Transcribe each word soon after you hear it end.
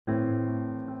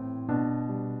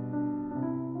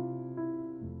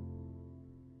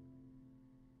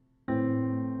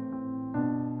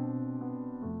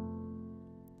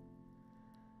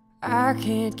I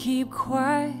can't keep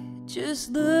quiet,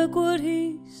 just look what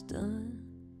he's done.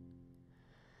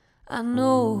 I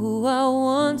know who I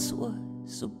once was,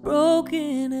 so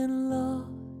broken and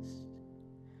lost.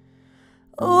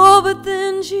 Oh, but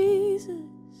then Jesus,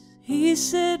 he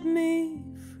set me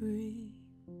free.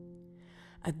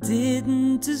 I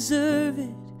didn't deserve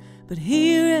it, but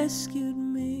he rescued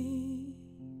me.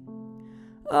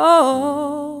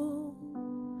 Oh,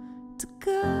 to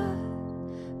God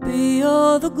be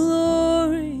all the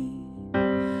glory.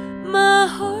 My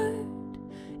heart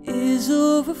is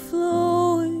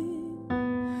overflowing.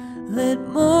 Let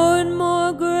more and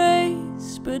more grace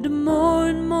spread to more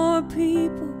and more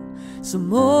people, so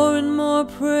more and more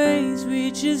praise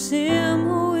reaches him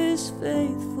who is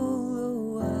faithful.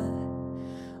 Oh,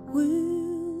 I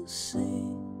will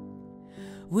sing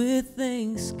with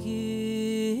thanksgiving.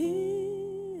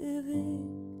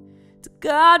 To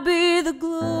God be the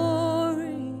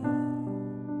glory.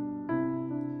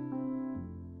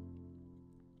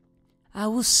 I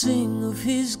will sing of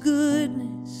his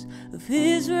goodness, of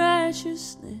his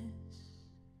righteousness.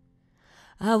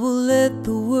 I will let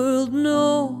the world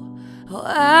know how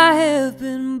I have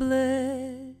been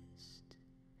blessed.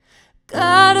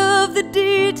 God of the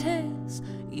details,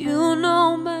 you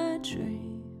know my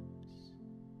dreams.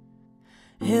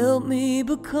 Help me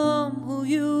become who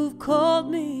you've called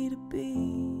me to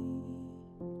be.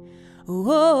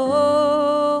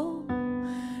 Oh,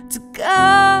 to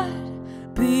God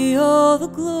be all the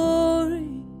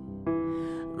glory.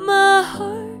 My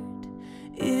heart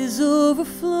is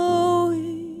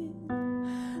overflowing.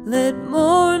 Let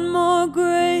more and more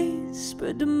grace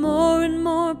spread to more and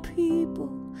more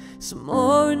people, so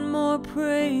more and more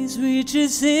praise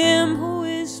reaches him who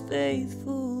is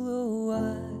faithful. Oh,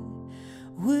 I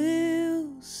will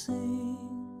sing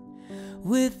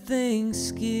with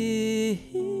thanksgiving.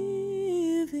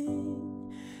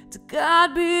 To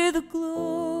God be the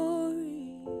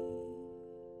glory.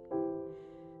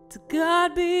 To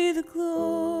God be the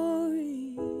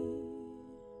glory.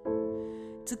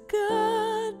 To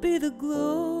God be the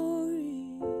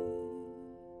glory.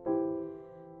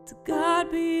 To God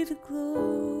be the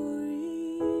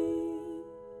glory.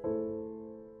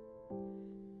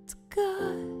 To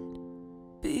God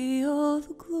be all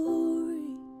the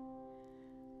glory.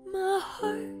 My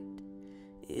heart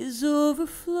is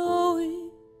overflowing.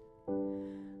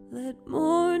 Let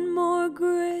more and more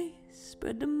grace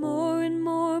spread to more and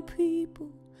more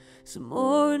people, so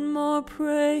more and more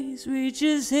praise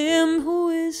reaches him who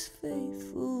is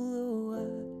faithful. Oh, I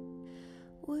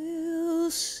will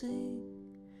sing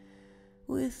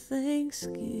with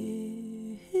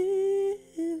thanksgiving.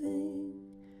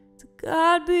 To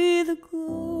God be the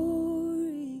glory.